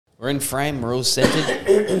We're in frame. We're all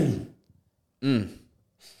centered.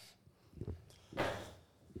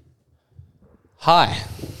 Hi.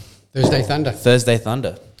 Thursday Thunder. Thursday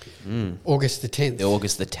Thunder. August the 10th.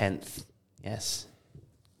 August the 10th. Yes.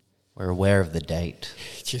 We're aware of the date.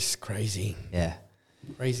 Just crazy. Yeah.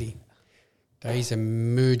 Crazy. Days are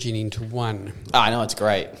merging into one. I know, it's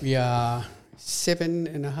great. We are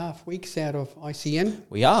 7.5 weeks out of ICN.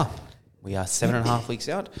 We are 7.5 weeks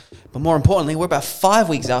out. But more importantly, we're about 5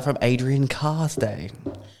 weeks out from Adrian Carr's Day.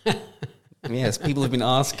 Yes, people have been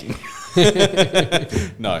asking.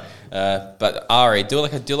 No. But Ari, do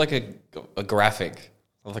like a graphic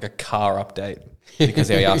of like a car update. Because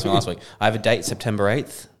he asked me last week. I have a date, September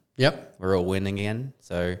 8th. Yep. We're all winning again.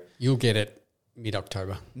 So You'll get it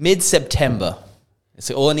mid-October. Mid-September.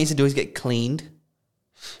 So all I need to do is get cleaned.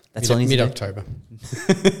 That's all I need to do. Mid-October.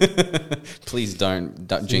 Please don't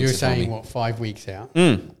So jinx you're it for saying, me. what, 5 weeks out?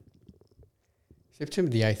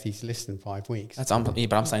 September the 8th is less than 5 weeks. But I'm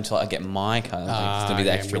saying until I get my car. It's going to be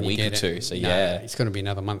the extra when you week or get two. it. So No, yeah. it's going to be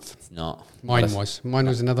another month. It's not. Mine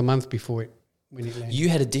was another month before when it landed. You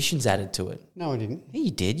had additions added to it. No, I didn't. Yeah,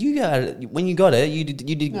 you did. You got it. When you got it, you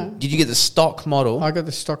did. No. Did you get the stock model? I got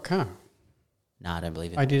the stock car. No, I don't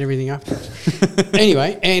believe it. I did everything afterwards.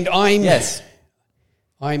 Anyway, and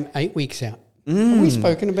I'm 8 weeks out. Have we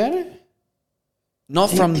spoken about it? Not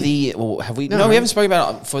from the. Well, have we? No, we haven't spoken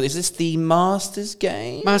about it. Is this the Masters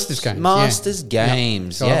Games? Masters Games. Masters yeah.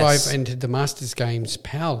 Games. So Yes. I've entered the Masters Games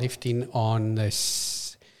powerlifting on the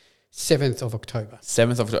 7th of October.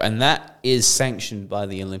 7th of October, and that is sanctioned by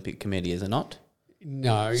the Olympic Committee, is it not?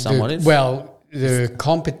 No, Somewhat is? Well, the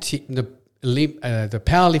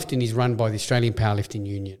powerlifting is run by the Australian Powerlifting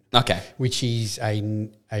Union. Okay. Which is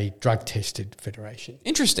a drug tested federation.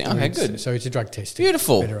 Interesting. Okay, good. So it's a drug tested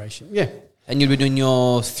Beautiful. federation. Yeah. And you'll be doing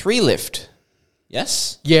your 3 lift.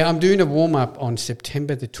 Yes. Yeah, I'm doing a warm up on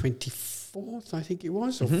September the 24th, I think it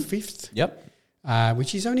was, or 5th. Yep.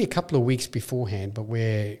 Which is only a couple of weeks beforehand, but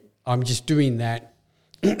I'm just doing that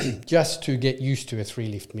just to get used to a 3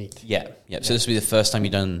 lift meet. Yeah. Yep. So this will be the first time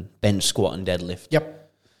you've done bench, squat, and deadlift. Yep.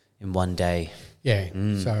 In one day. Yeah.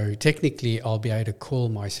 So technically, I'll be able to call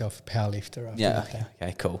myself a powerlifter after that.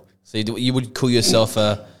 Okay, cool. So you would call yourself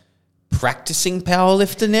a practicing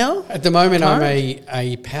powerlifter now? At the moment, I'm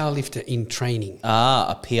a powerlifter in training.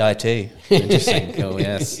 Ah, a PIT. Interesting. Cool,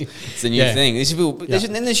 yes. It's a new thing.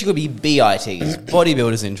 Then there should be BITs,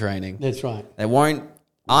 bodybuilders in training. That's right. They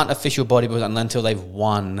aren't official bodybuilders until they've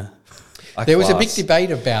won a There was a class. big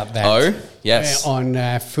debate about that. Oh, yes. On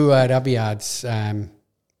Fuad Abiad's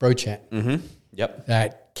bro chat. Mm-hmm. Yep.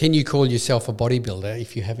 That can you call yourself a bodybuilder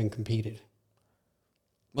if you haven't competed?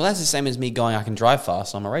 Well, that's the same as me going, I can drive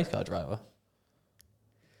fast. I'm a race car driver.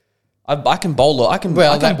 I can bowl.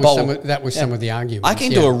 That was some of the arguments. I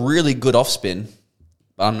can do a really good off spin,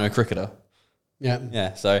 but I'm no cricketer. Yeah.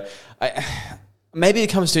 Yeah. So maybe it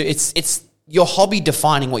comes to it's your hobby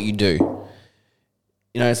defining what you do.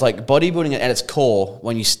 You know, it's like bodybuilding at its core.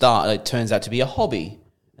 When you start, it turns out to be a hobby,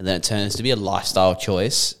 and then it turns to be a lifestyle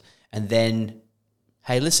choice, and then,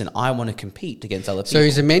 hey, listen, I want to compete against other people. So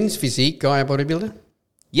is a men's physique guy a bodybuilder?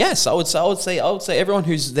 Yes, I would say everyone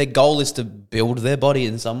whose their goal is to build their body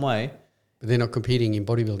in some way. But they're not competing in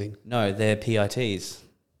bodybuilding. No, they're PITs.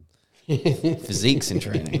 Physiques in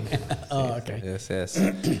training. Oh, okay. Yes.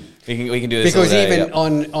 We can do this Because all day, even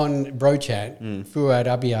on bro chat, Fuad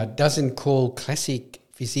Abiad doesn't call classic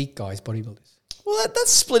physique guys bodybuilders. Well,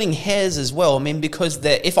 that's splitting hairs as well. I mean, because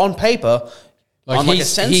if on paper, on like a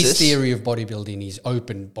census, his theory of bodybuilding is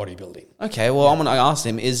open bodybuilding. Okay, well, I'm going to ask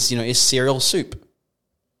him: is cereal soup?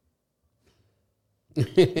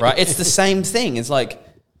 Right, it's the same thing. It's like,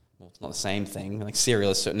 well, it's not the same thing. Like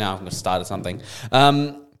cereal is now I'm going to start at something.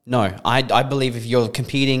 No, I believe if you're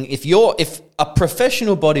competing, if a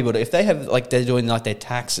professional bodybuilder, if they have they're doing their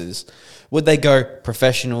taxes, would they go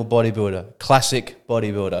professional bodybuilder, classic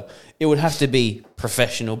bodybuilder? It would have to be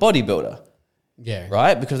professional bodybuilder. Yeah.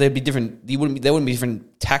 Right? Because there'd be different. There wouldn't be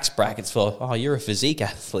different tax brackets for. You're a physique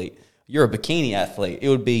athlete. You're a bikini athlete. It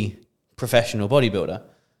would be professional bodybuilder.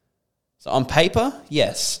 So on paper,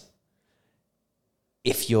 yes.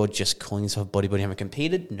 If you're just calling yourself bodybuilding and haven't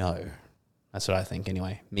competed, no. That's what I think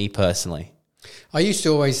anyway, me personally. I used to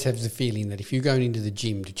always have the feeling that if you're going into the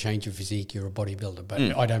gym to change your physique, you're a bodybuilder.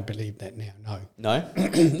 But I don't believe that now, no. No?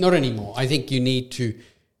 Not anymore. I think you need to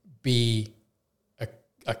be a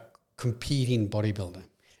competing bodybuilder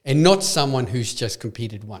and not someone who's just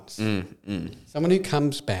competed once. Someone who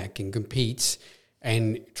comes back and competes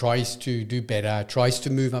and tries to do better, tries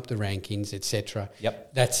to move up the rankings, etc.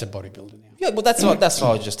 Yep. That's a bodybuilder now. Yeah, well, that's what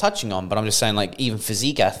I was just touching on. But I'm just saying, even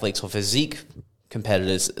physique athletes or physique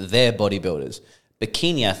competitors, they're bodybuilders.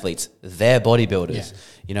 bikini athletes, they're bodybuilders. Yeah.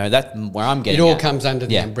 You know, that's where I'm getting It all at. comes under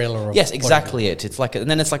the umbrella of Yes, exactly it. It's like, and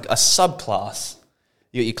then it's like a subclass.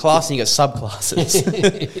 You got your class and you got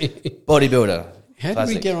subclasses. Bodybuilder. How did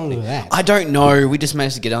Classic. we get onto that? I don't know. We just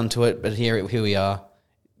managed to get onto it, but here we are.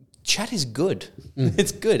 Chat is good.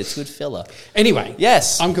 It's good. It's good filler. Anyway,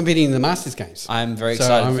 Yes. I'm competing in the Masters Games. I'm very So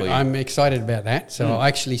excited for you. I'm excited about that. So I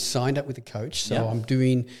actually signed up with a coach. So Yeah. I'm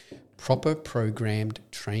doing proper programmed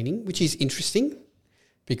training, which is interesting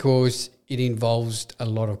because it involves a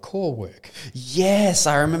lot of core work. Yes,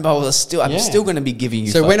 I remember. I'm still going to be giving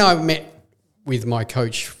you. So when I met with my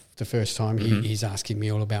coach the first time, he's asking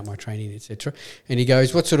me all about my training, etc. And he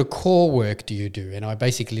goes, "What sort of core work do you do?" And I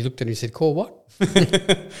basically looked at him and said, "Core what?"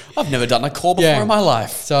 I've never done a core before in my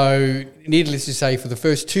life. So needless to say, for the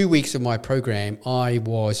first 2 weeks of my program, I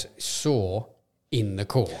was sore in the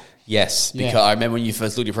core. Yes, because I remember when you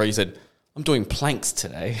first looked at your pro, you said, "I'm doing planks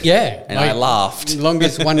today." Yeah. And I laughed.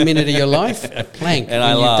 Longest 1 minute of your life, a plank. And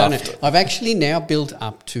I you've done laughed. it. I've actually now built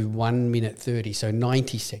up to 1 minute 30, so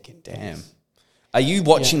 90 seconds. Damn. Are you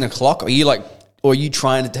watching the clock? Or are you like, or are you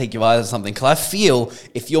trying to take your eyes on something? Because I feel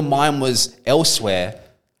if your mind was elsewhere,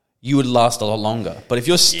 you would last a lot longer. But if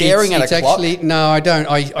you're staring at a clock, actually, no, I don't.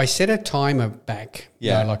 I set a timer back,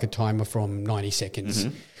 Yeah. like a timer from 90 seconds.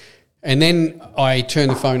 And then I turn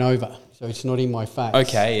the phone over, so it's not in my face.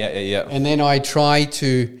 okay, yeah. And then I try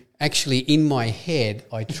to, actually in my head,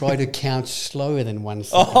 I try to count slower than 1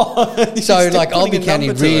 second. So like I'll be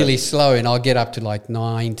counting really slow and I'll get up to like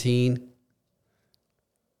 19,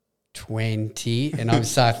 20, and I'm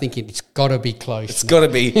start thinking it's got to be close. It's got to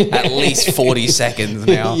be at least 40 seconds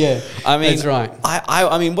now. Yeah, I mean, that's right.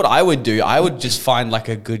 I mean, what I would do, I would just find like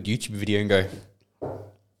a good YouTube video and go,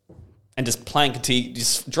 and just plank until you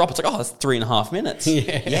just drop. It's like, oh, that's 3.5 minutes.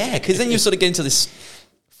 Yeah, because then you sort of get into this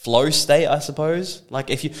flow state, I suppose. Like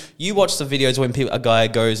if you watch the videos when a guy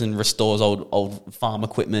goes and restores old farm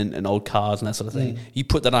equipment and old cars and that sort of thing, you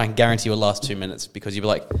put that on, I can guarantee you will last 2 minutes because you'll be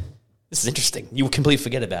like, this is interesting. You will completely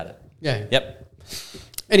forget about it. Yeah. Yep.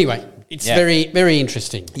 Anyway, it's very, very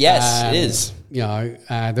interesting. Yes, it is. You know,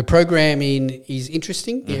 the programming is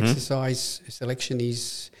interesting. The exercise selection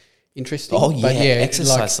is interesting. Oh, yeah,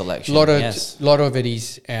 exercise selection, Lot yes. of it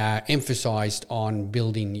is emphasised on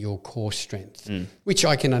building your core strength, which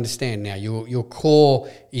I can understand now. Your core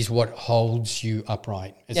is what holds you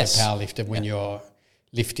upright as Yes. a powerlifter when you're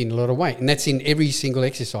lifting a lot of weight. And that's in every single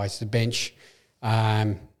exercise, the bench.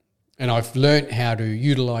 And I've learned how to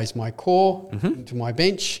utilize my core into my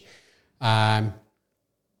bench.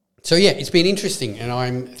 So, yeah, it's been interesting and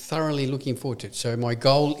I'm thoroughly looking forward to it. So my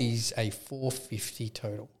goal is a 450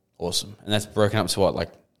 total. Awesome. And that's broken up to what? Like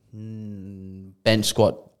bench,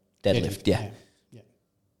 squat, deadlift. Yeah.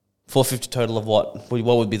 450 total of what?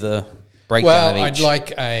 What would be the breakdown of each? I'd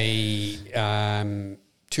like a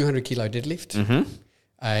 200 kilo deadlift,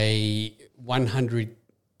 a 100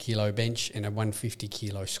 kilo bench, and a 150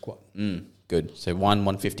 kilo squat. Good. So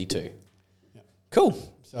 152. Cool.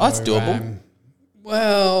 So, That's doable.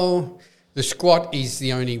 Well, the squat is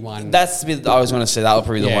the only one. That's the bit I was going to say. That would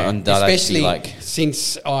probably be the one that especially actually like.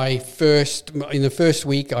 since in the first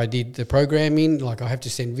week I did the programming, like I have to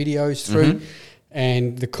send videos through,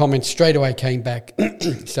 and the comments straight away came back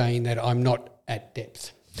saying that I'm not at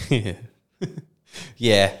depth.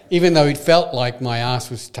 Yeah. Even though it felt like my ass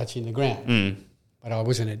was touching the ground, but I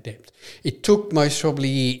wasn't at depth. It took most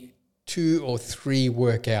probably 2 or 3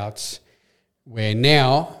 workouts where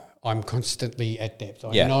now I'm constantly at depth.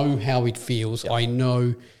 I know how it feels. I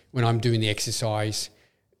know when I'm doing the exercise.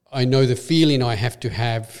 I know the feeling I have to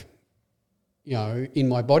have, you know, in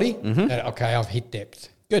my body that, okay, I've hit depth.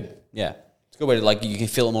 Good. Yeah. It's a good way to, like, you can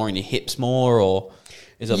feel it more in your hips more, or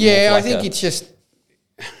is it Yeah, more I think it's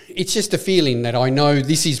just a feeling that I know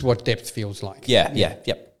this is what depth feels like. Yeah,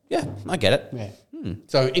 I get it. Yeah.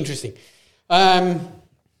 So interesting.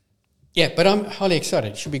 But I'm highly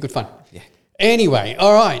excited. It should be good fun. Yeah. Anyway,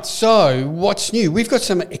 all right. So what's new? We've got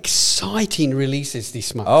some exciting releases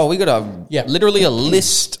this month. Oh, we got literally a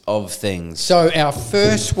list of things. So our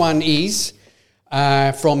first one is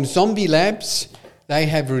from Zombie Labs. They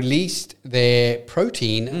have released their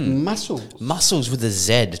protein Musclez. Muscles with a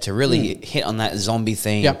Z to really hit on that zombie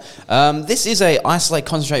theme. Yep. This is a isolate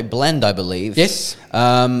concentrate blend, I believe. Yes.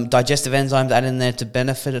 Digestive enzymes added in there to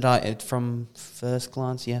benefit it from first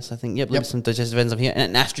glance. Yes, I think. Yep. Some digestive enzyme here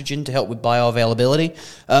and an estrogen to help with bioavailability.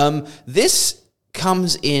 This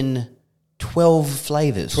comes in 12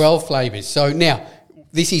 flavors. 12 flavors. So now,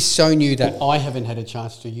 this is so new that I haven't had a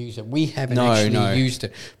chance to use it. We haven't used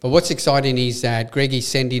it. But what's exciting is that Greg is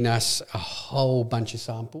sending us a whole bunch of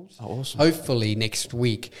samples. Oh, awesome. Hopefully next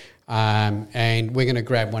week. And we're going to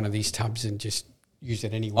grab one of these tubs and just use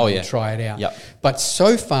it anyway. Oh, yeah. And try it out. Yep. But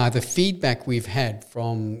so far, the feedback we've had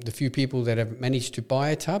from the few people that have managed to buy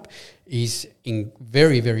a tub is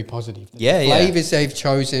very, very positive. Yeah, the flavors they've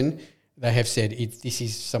chosen, they have said this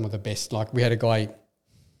is some of the best. Like we had a guy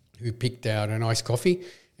who picked out an iced coffee,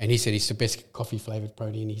 and he said it's the best coffee flavored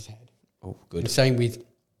protein he's had. Oh, good. And same with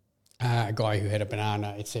a guy who had a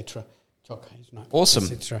banana, etc. Choc hazelnut, awesome,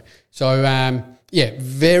 etc. So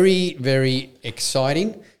very, very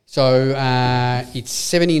exciting. So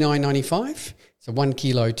it's $79.95. It's a 1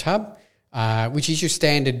 kilo tub, which is your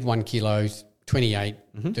standard 1 kilo, 28,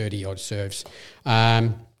 30 odd serves.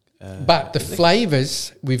 But the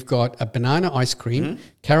flavors, we've got a banana ice cream,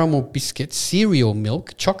 caramel biscuit, cereal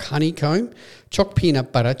milk, choc honeycomb, choc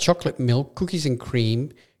peanut butter, chocolate milk, cookies and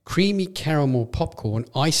cream, creamy caramel popcorn,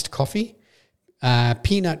 iced coffee,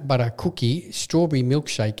 peanut butter cookie, strawberry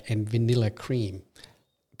milkshake, and vanilla cream.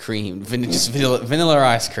 Vanilla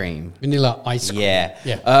ice cream. Vanilla ice cream.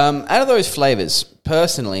 Yeah. Out of those flavors,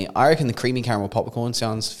 personally, I reckon the creamy caramel popcorn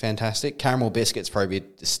sounds fantastic. Caramel biscuits probably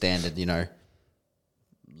the standard,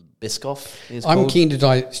 Biscoff is I'm called. keen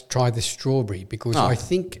to try the strawberry because I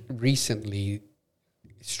think recently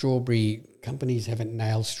strawberry companies haven't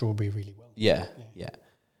nailed strawberry really well. Yeah.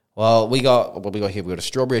 Well, we got here. We got a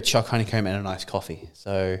strawberry, a choc honeycomb, and a nice coffee.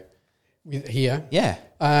 So Here? yeah,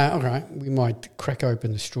 All right. We might crack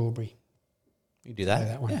open the strawberry. you do that.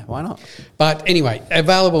 that one. Yeah, why not? But anyway,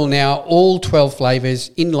 available now, all 12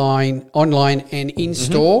 flavours, online and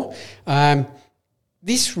in-store.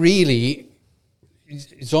 This really,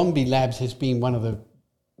 Zombie Labs has been one of the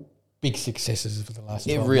big successes of the last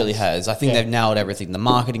 12 It really months. has. I think they've nailed everything. The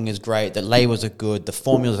marketing is great. The labels are good. The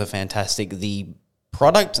formulas are fantastic. The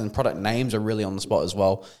product and product names are really on the spot as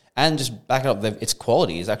well. And just back it up, its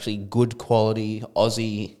quality is actually good quality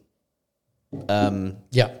Aussie.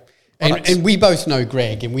 Yeah. And we both know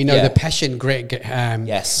Greg, and we know the passion Greg,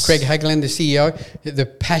 Yes. Greg Hagelin, the CEO, the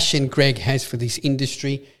passion Greg has for this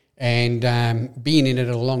industry and being in it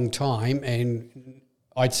a long time. And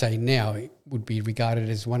I'd say now it would be regarded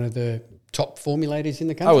as one of the top formulators in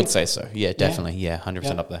the country. I would say so. Yeah, definitely. Yeah,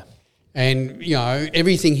 100% up there. And,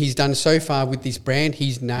 everything he's done so far with this brand,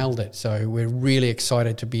 he's nailed it. So we're really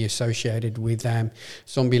excited to be associated with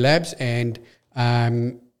Zombie Labs. And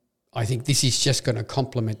I think this is just going to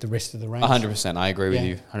complement the rest of the range. 100%. I agree with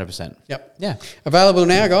you. 100%. Yep. Yeah. Available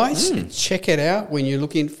now, guys. Check it out when you're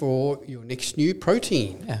looking for your next new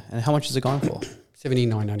protein. Yeah. And how much is it going for?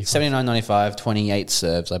 $79.95. $79.95, 28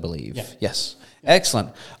 serves, I believe. Yeah. Yes.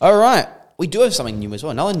 Excellent. All right. We do have something new as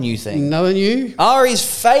well. Another new thing. Another new? Ari's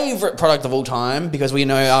favourite product of all time, because we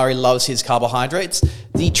know Ari loves his carbohydrates,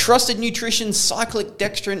 the Trusted Nutrition Cyclic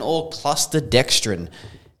Dextrin or Cluster Dextrin.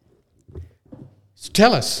 So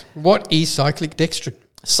tell us, what is cyclic dextrin?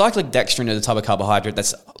 Cyclic dextrin is a type of carbohydrate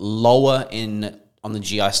that's lower on the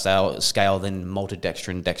GI scale than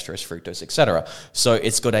maltodextrin, dextrose, fructose, etc. So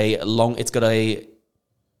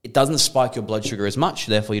it doesn't spike your blood sugar as much,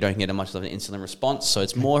 therefore you don't get much of an insulin response. So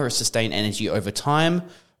it's more a sustained energy over time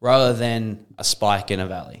rather than a spike in a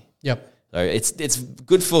valley. Yep. So it's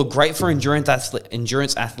great for endurance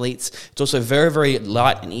athletes. It's also very, very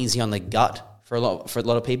light and easy on the gut for a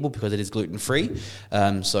lot of people because it is gluten free.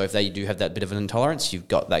 So if they do have that bit of an intolerance, you've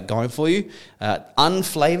got that going for you.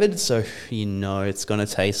 Unflavored, so it's going to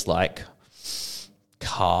taste like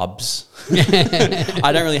carbs.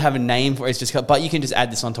 I don't really have a name for it. It's just, but you can just add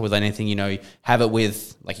this on top with anything. Have it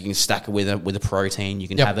with, like, you can stack it with a protein. You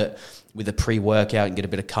can have it with a pre-workout and get a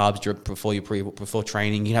bit of carbs before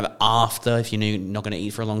training. You can have it after if you're not going to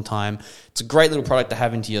eat for a long time. It's a great little product to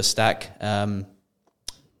have into your stack.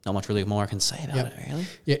 Not much really more I can say about it, really.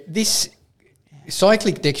 Yeah, this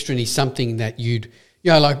cyclic dextrin is something that you'd,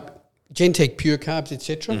 like Gentech Pure Carbs,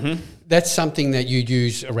 etc. That's something that you'd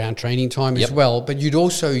use around training time as well, but you'd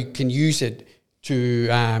also can use it to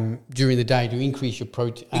during the day to increase your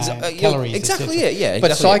calories. Exactly, yeah.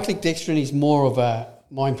 But cyclic dextrin is more of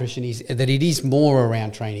my impression is that it is more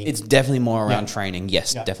around training. It's definitely more around training,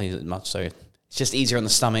 yes, definitely much so. It's just easier on the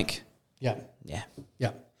stomach. Yeah. Yeah.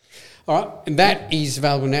 All right, and that is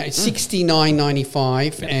available now. It's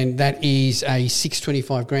 $69.95, and that is a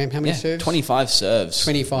 625 gram. How many serves? 25 serves.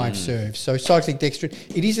 25 serves. So cyclic dextrin,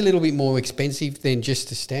 it is a little bit more expensive than just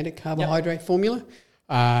the standard carbohydrate formula.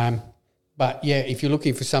 But yeah, if you're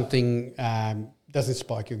looking for something doesn't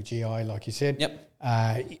spike your GI, like you said,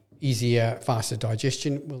 easier, faster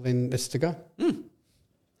digestion, well then that's the go.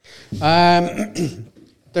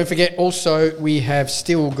 Don't forget also we have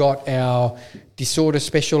still got our Disorder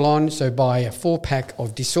special on, so buy a 4-pack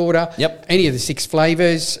of Disorder. Yep. Any of the 6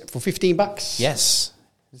 flavours for $15. Yes.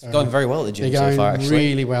 It's going very well at the gym They're going so far, actually.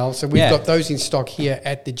 really well. So we've got those in stock here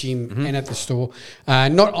at the gym and at the store.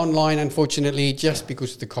 Not online, unfortunately, just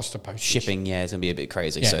because of the cost of postage. Shipping, it's going to be a bit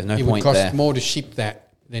crazy, so no it point would cost there. more to ship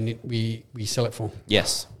that than we sell it for.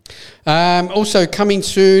 Yes. Also coming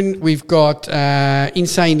soon, we've got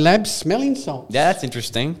Insane Labs smelling salts. Yeah, that's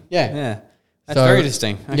interesting. Yeah. That's very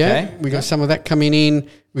interesting. Okay. Yeah, we got some of that coming in.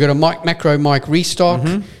 We got a macro mic restock,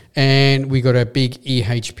 and we got a big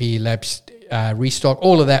EHP Labs restock.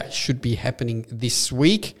 All of that should be happening this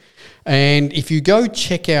week. And if you go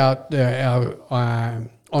check out our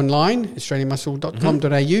online,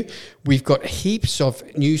 australianmuscle.com.au, we've got heaps of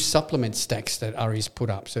new supplement stacks that Ari's put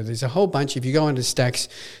up. So there's a whole bunch. If you go into stacks,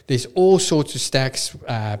 there's all sorts of stacks,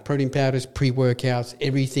 protein powders, pre-workouts,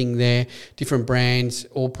 everything there, different brands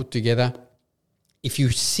all put together. If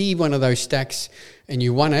you see one of those stacks and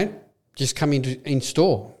you want it, just come in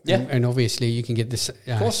store. Yeah. And obviously you can get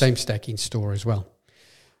the same stack in store as well.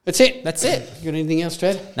 That's it. You got anything else to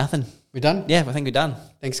add? Nothing. We're done? Yeah, I think we're done.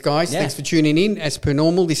 Thanks, guys. Yeah. Thanks for tuning in. As per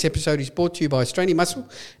normal, this episode is brought to you by Australian Muscle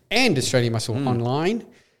and Australian Muscle Online.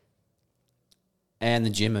 And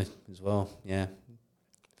the gym as well, yeah.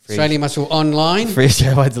 Free. Australian Muscle Online. Free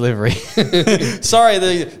Australia-wide delivery. Sorry,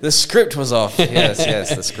 the script was off.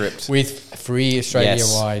 Yes, the script. With free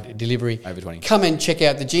Australia-wide delivery. Over 20. Come and check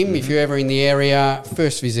out the gym. If you're ever in the area,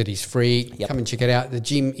 first visit is free. Yep. Come and check it out. The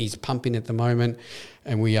gym is pumping at the moment,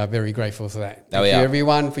 and we are very grateful for that. There we Thank you, are.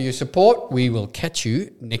 everyone, for your support. We will catch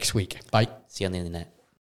you next week. Bye. See you on the internet.